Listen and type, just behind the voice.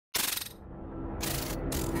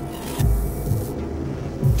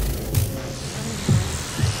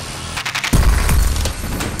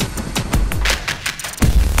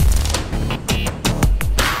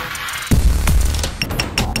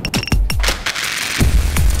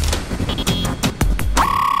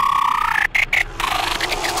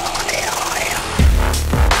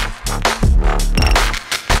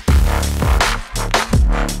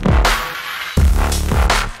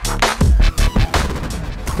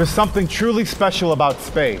There's something truly special about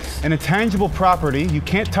space. An intangible property you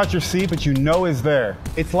can't touch or see, but you know is there.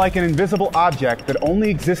 It's like an invisible object that only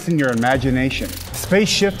exists in your imagination. Space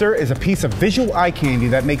Shifter is a piece of visual eye candy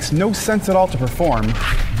that makes no sense at all to perform,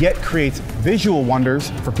 yet creates visual wonders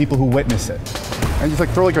for people who witness it. And just like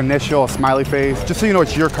throw like an initial, a smiley face, just so you know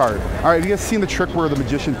it's your card. All right, have you guys seen the trick where the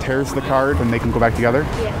magician tears the card and make them go back together?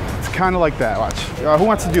 Yeah. It's kind of like that, watch. Who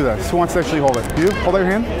wants to do this? Who wants to actually hold it? You? Hold out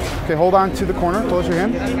your hand. Okay, hold on to the corner, close your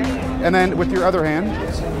hand. And then with your other hand,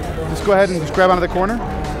 just go ahead and just grab onto the corner.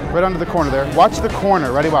 Right onto the corner there. Watch the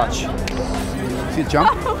corner, ready, watch. See it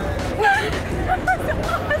jump?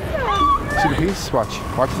 See the piece? Watch.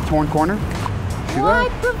 Watch the torn corner. See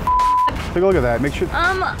that? Take a look at that. Make sure.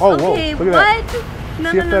 Oh, okay, whoa! Look at that.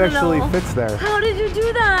 No, See if that actually fits there. How did you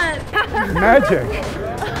do that? Magic.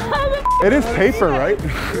 It is paper, right?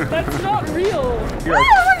 That's not real. Here.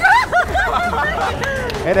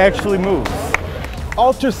 It actually moves.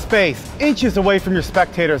 Alter space inches away from your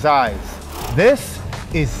spectator's eyes. This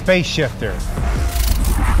is Space Shifter.